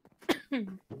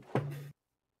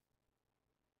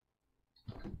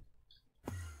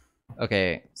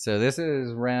 Okay, so this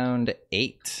is round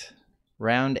 8.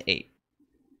 Round 8.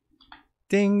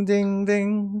 Ding, ding,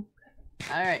 ding.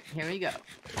 All right, here we go.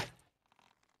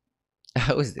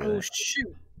 I always do Oh that.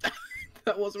 shoot.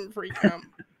 That wasn't free camp.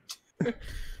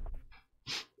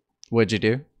 What'd you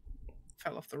do?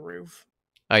 Fell off the roof.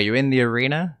 Are you in the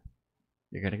arena?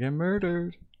 You're gonna get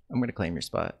murdered. I'm gonna claim your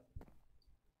spot.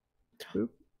 Boop.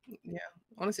 Yeah.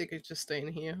 Honestly, I could just stay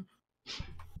in here.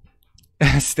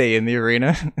 Stay in the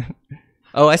arena.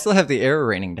 Oh, I still have the error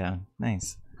rating down.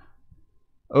 Nice.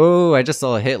 Oh, I just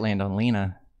saw a hit land on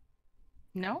Lena.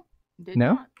 No? Did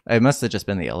No? not. It must have just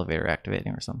been the elevator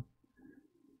activating or something.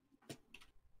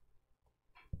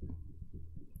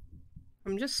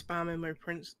 I'm just spamming my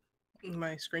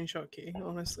screenshot key,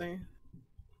 honestly.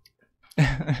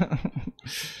 I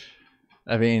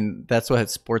mean, that's what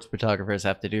sports photographers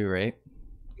have to do, right?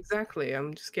 Exactly.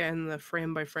 I'm just getting the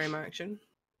frame by frame action.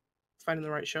 Finding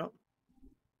the right shot.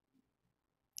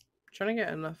 Trying to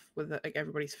get enough with like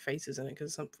everybody's faces in it,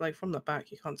 because like from the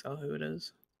back you can't tell who it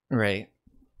is. Right.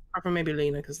 Apart from maybe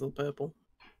Lena, because of the purple.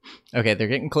 Okay, they're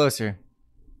getting closer.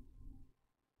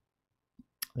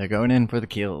 They're going in for the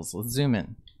kills. Let's zoom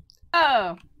in.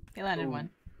 Oh, he landed Ooh. one.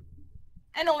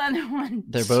 And a landed one.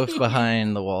 They're both Jeez.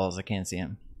 behind the walls. I can't see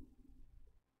them.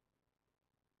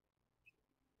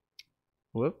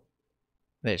 Whoop.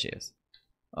 There she is.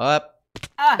 Up.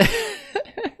 Ah,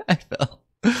 I fell.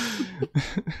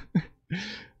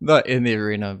 Not in the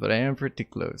arena, but I am pretty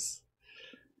close.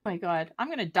 oh my god. I'm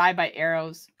gonna die by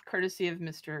arrows, courtesy of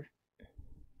Mr.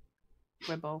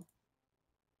 Wibble.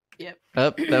 Yep.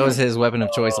 Up. That was his weapon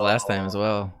of choice last time as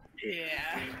well.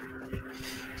 Yeah.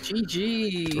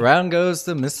 GG. Round goes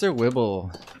to Mr.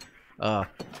 Wibble. I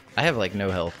have like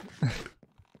no health.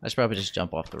 I should probably just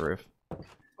jump off the roof.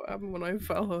 What happened when I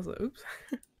fell? I was like, oops.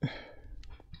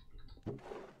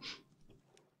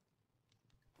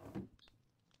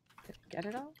 Get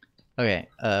it all? Okay,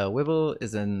 Wibble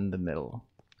is in the middle.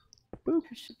 There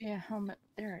should be a helmet.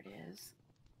 There it is.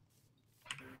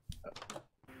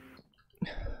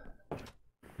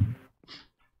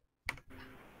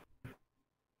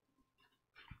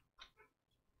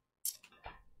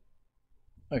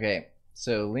 Okay,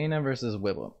 so Lena versus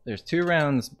Wibble. There's 2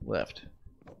 rounds left.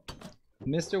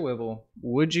 Mr. Wibble,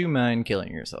 would you mind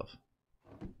killing yourself?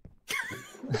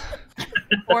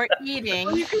 Or eating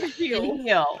Oh, you can and heal.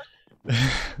 heal.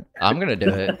 I'm gonna do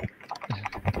it.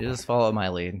 You just follow my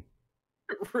lead.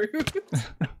 Rude.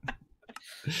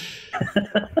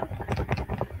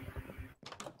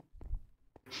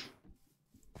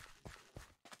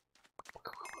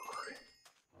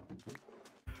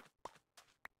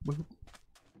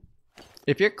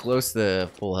 If you're close to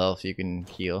full health, you can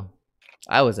heal.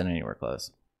 I wasn't anywhere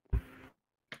close.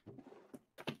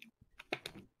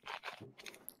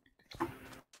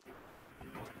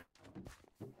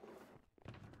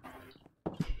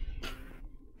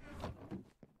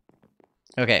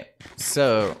 Okay,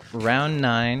 so round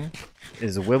 9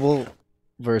 is Wibble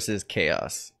versus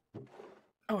Kayoss.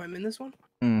 Oh, I'm in this one?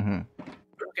 Mm-hmm.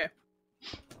 Okay.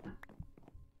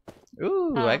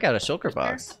 Ooh, I got a shulker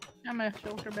box. I'm a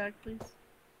shoulder bag, please.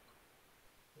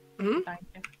 Hmm? Thank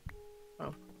you.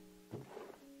 Oh.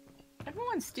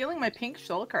 Everyone's stealing my pink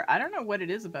shulker. I don't know what it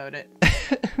is about it.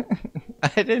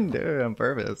 I didn't do it on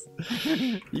purpose.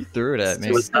 You threw it at me.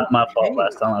 It was not my fault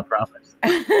last time, I promise.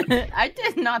 I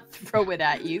did not throw it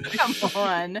at you. Come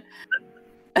on.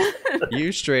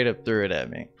 You straight up threw it at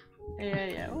me.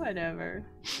 Yeah, whatever.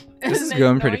 This is They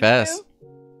going pretty knowing fast.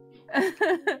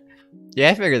 you?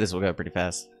 Yeah, I figured this will go pretty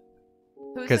fast.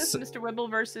 Who's 'Cause- this, Mr. Wibble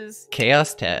versus?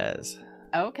 Kayoss Taz.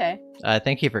 Oh, okay. I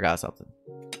think he forgot something.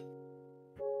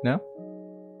 No?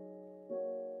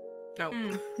 No.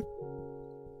 Hmm.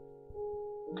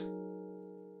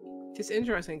 It's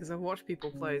interesting because I've watched people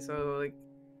play, so like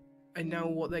I know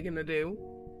what they're gonna do.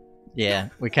 Yeah,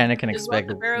 we kind of can Just love expect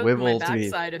the barrel to my Wibble to be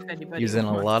backside if anybody using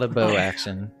a wants lot of to bow know.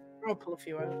 action. I'll pull a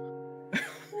few out.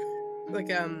 Like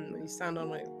when you stand on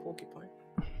like a porcupine,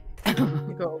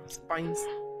 you got spines.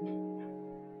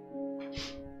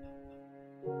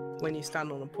 When you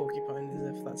stand on a porcupine, as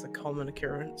if that's a common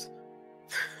occurrence.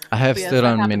 I have Yes, stood that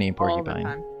on happens mini all the porcupine.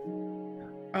 time.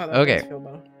 Oh, that Okay. does feel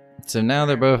bad. So now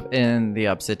they're both in the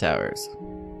opposite towers.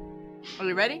 Are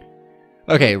you ready?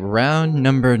 Okay, round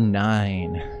number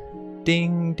 9.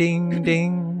 Ding, ding,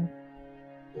 ding.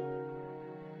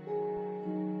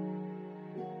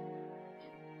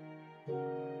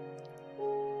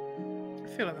 I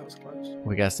feel like that was close.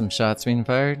 We got some shots being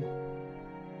fired.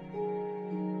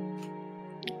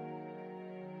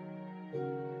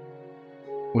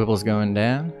 Wibble's going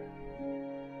down.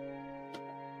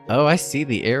 Oh, I see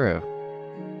the arrow.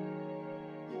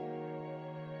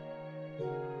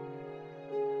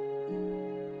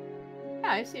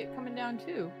 Yeah, I see it coming down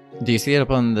too. Do you see it up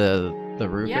on the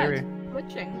roof Yeah, area?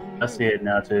 it's glitching. I see it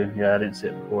now too. Yeah, I didn't see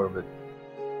it before, but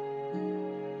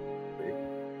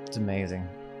It's amazing.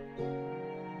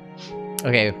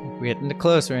 Okay, we get into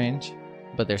close range,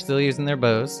 but they're still using their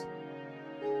bows.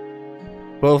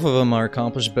 Both of them are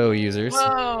accomplished bow users.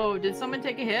 Whoa! Did someone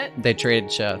take a hit? They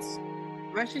traded shots.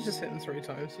 I'm actually just hitting 3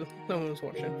 times, so no one was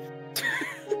watching.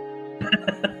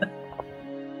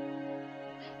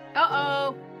 Uh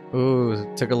oh!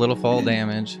 Ooh, took a little fall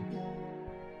damage.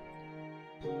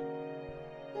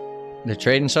 They're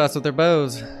trading shots with their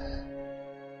bows.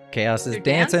 Kayoss is They're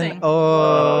dancing. dancing.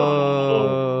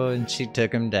 Oh, and she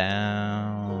took him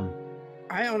down.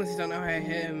 I honestly don't know how I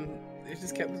hit him. It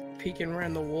just kept peeking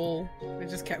around the wall. It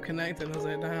just kept connecting. I was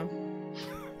like,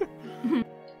 damn.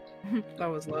 That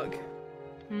was luck.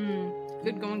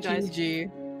 Good going, guys. GG.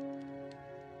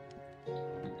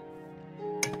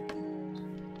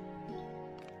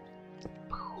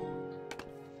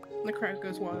 The crowd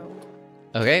goes wild.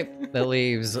 Okay, that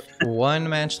leaves one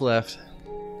match left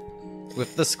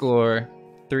with the score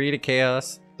 3 to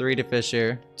Kayoss, 3 to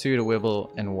Fisher, 2 to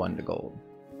Wibble, and 1 to Gold.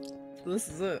 This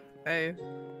is it. Hey.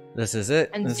 This is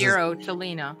it. And This is- 0 to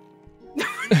Lena.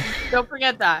 Don't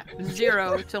forget that.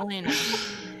 0 to Lena.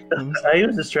 he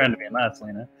was just trying to be nice,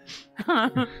 Lena.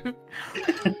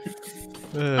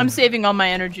 I'm saving all my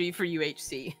energy for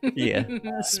UHC. Yeah,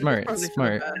 smart, Probably for the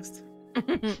smart. best.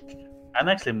 I'm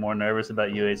actually more nervous about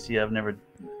UHC. I've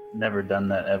never done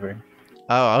that ever.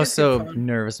 Oh, I was It's so good fun.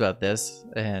 nervous about this,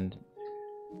 and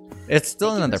it's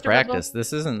still Thank you, another Mr. Wibble. practice.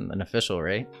 This isn't an official,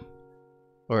 right?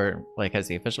 Or like, has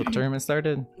the official tournament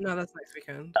started? No, that's next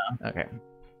weekend. Okay.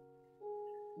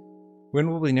 When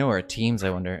will we know our teams? I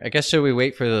wonder. I guess should we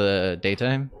wait for the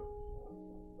daytime?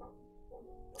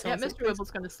 Yeah, Sounds like Mr.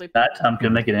 Wibble's gonna sleep. That time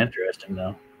could make it interesting,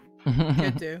 though.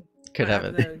 Could do. Could have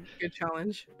Might it. a good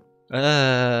challenge.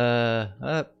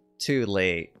 Up too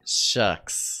late.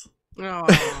 Shucks. Oh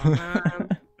man,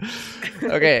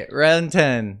 Okay, round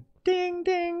 10. Ding,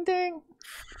 ding, ding.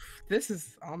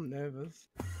 I'm nervous.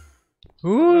 I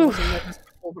Ooh. wasn't nervous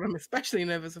before, but I'm especially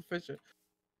nervous of Fisher.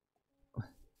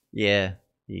 Yeah,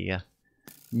 yeah.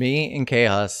 Me and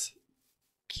Kayoss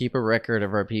keep a record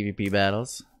of our PvP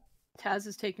battles. Taz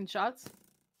is taking shots.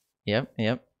 Yep,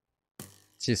 yep.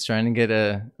 She's trying to get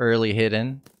a early hit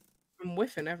in. I'm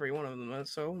whiffing every one of them,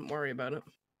 so I wouldn't worry about it.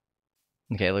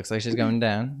 Okay, looks like she's going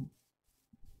down.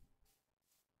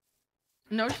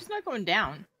 No, she's not going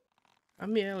down.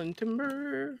 I'm yelling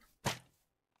timber.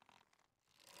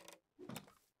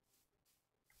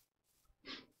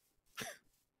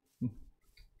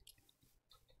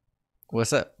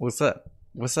 What's up? What's up?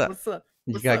 What's up? What's up?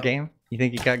 You What's got up? game? You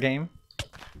think you got game? Oh,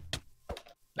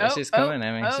 Oh, she's oh, coming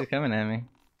at me. oh. She's coming at me.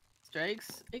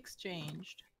 Strikes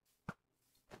exchanged.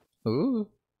 Ooh.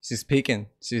 She's peeking.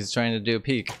 She's trying to do a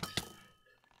peek.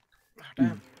 Oh,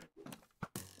 damn.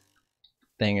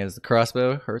 Thing is, the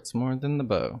crossbow hurts more than the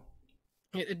bow.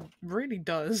 It really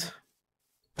does.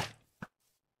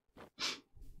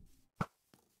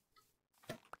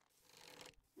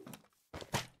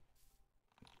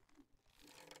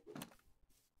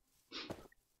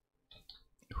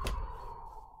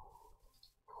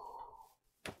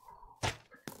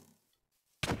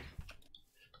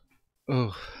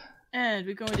 Oh. And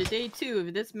we go into day 2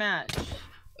 of this match.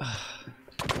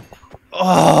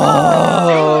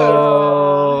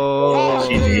 Oh!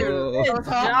 GG. Good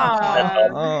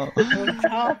job. Oh.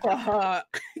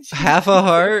 Half a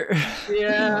heart?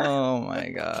 Yeah. Oh my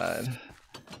god.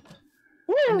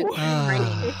 And it's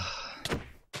raining.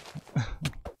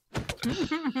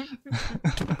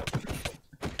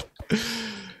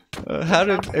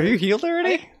 Are you healed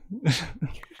already?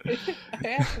 I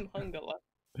haven't hung a lot.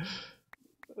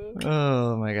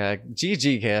 Oh my god.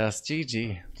 GG, Kayoss.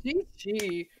 GG.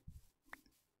 GG.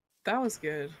 That was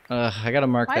good. I gotta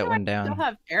mark Why that do one I down. still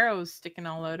have arrows sticking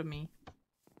all out of me?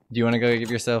 Do you want to go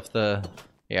give yourself the...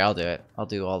 Yeah, I'll do it. I'll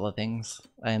do all the things.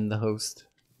 I am the host.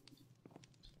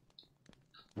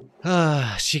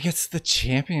 She gets the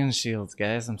champion shields,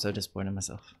 guys. I'm so disappointed in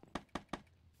myself.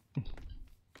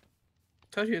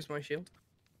 Told you it was my shield.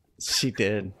 She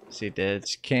did. She did.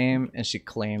 She came and she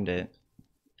claimed it.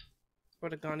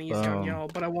 Would have gone easy on Boom. y'all,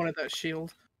 but I wanted that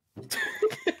shield. I'm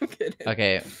kidding.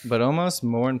 Okay, but almost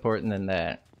more important than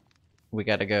that, we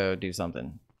gotta go do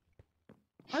something.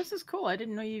 Oh, this is cool. I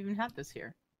didn't know you even had this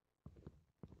here.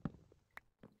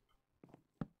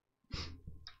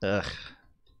 Ugh.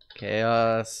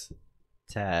 Kayoss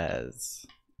Taz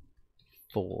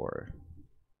 4.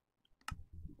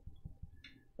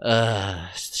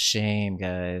 Shame,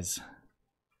 guys.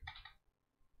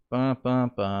 Bum,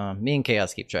 bum, bum. Me and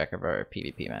Kayoss keep track of our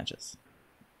PvP matches.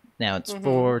 Now it's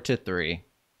 4-3.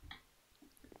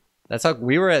 That's how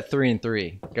we were at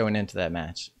 3-3 going into that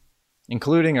match,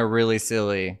 including a really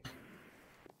silly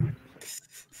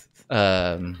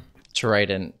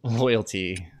Trident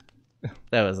loyalty.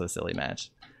 That was a silly match.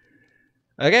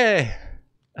 Okay,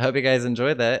 I hope you guys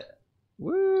enjoyed that.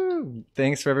 Woo!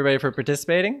 Thanks for everybody for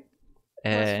participating.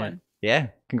 That was And fun. yeah,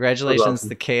 congratulations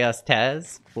to Kayoss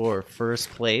Taz for first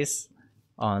place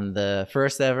on the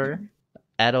first ever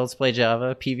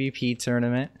AdultsPlayJava PvP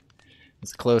Tournament.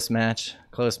 It's a close match,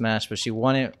 but she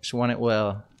won it. She won it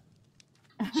well.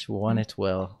 She won it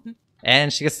well,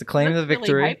 and she gets to claim the Really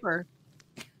victory. hyper.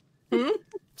 You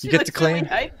She get to looks really claim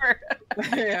hyper.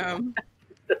 I am.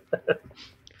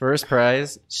 first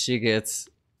prize. She gets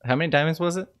how many diamonds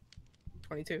was it?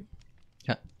 22.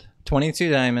 22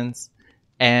 diamonds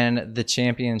and the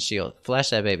champion shield. Flash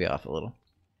that baby off a little.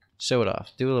 Show it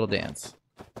off. Do a little dance.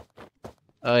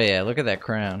 Oh yeah, look at that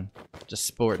crown. Just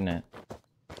sporting it.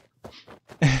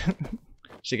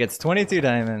 She gets 22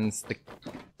 diamonds, the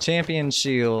champion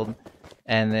shield,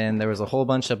 and then there was a whole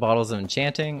bunch of bottles of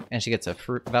enchanting, and she gets a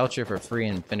voucher for free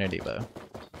infinity bow.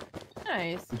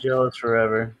 Nice. Jealous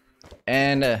forever.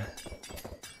 And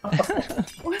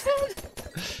What?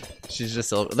 she's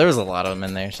just there was a lot of them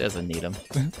in there. She doesn't need them.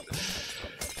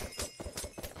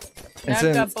 Now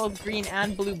I've got both green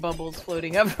and blue bubbles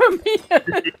floating up from me.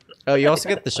 Oh, you also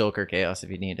get the shulker Kayoss if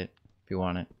you need it, if you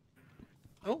want it.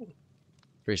 Oh.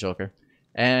 Free shulker.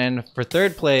 And for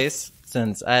third place,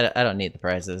 since I don't need the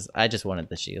prizes, I just wanted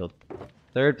the shield.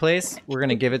 Third place, we're going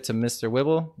to give it to Mr.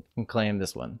 Wibble and claim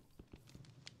this one.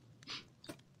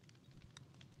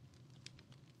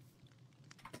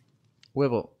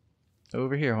 Wibble,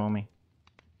 over here, homie.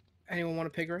 Anyone want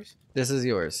a pig race? This is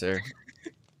yours, sir.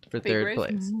 For Big third race.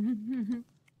 place.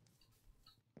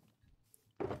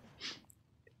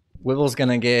 Wibble's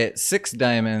gonna get 6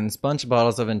 diamonds, bunch of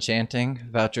bottles of enchanting,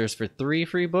 vouchers for 3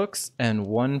 free books, and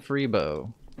 1 free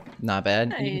bow. Not bad.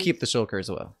 You can Nice. keep the shulker as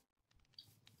well.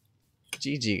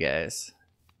 GG, guys.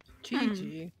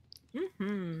 GG.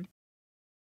 Mm-hmm.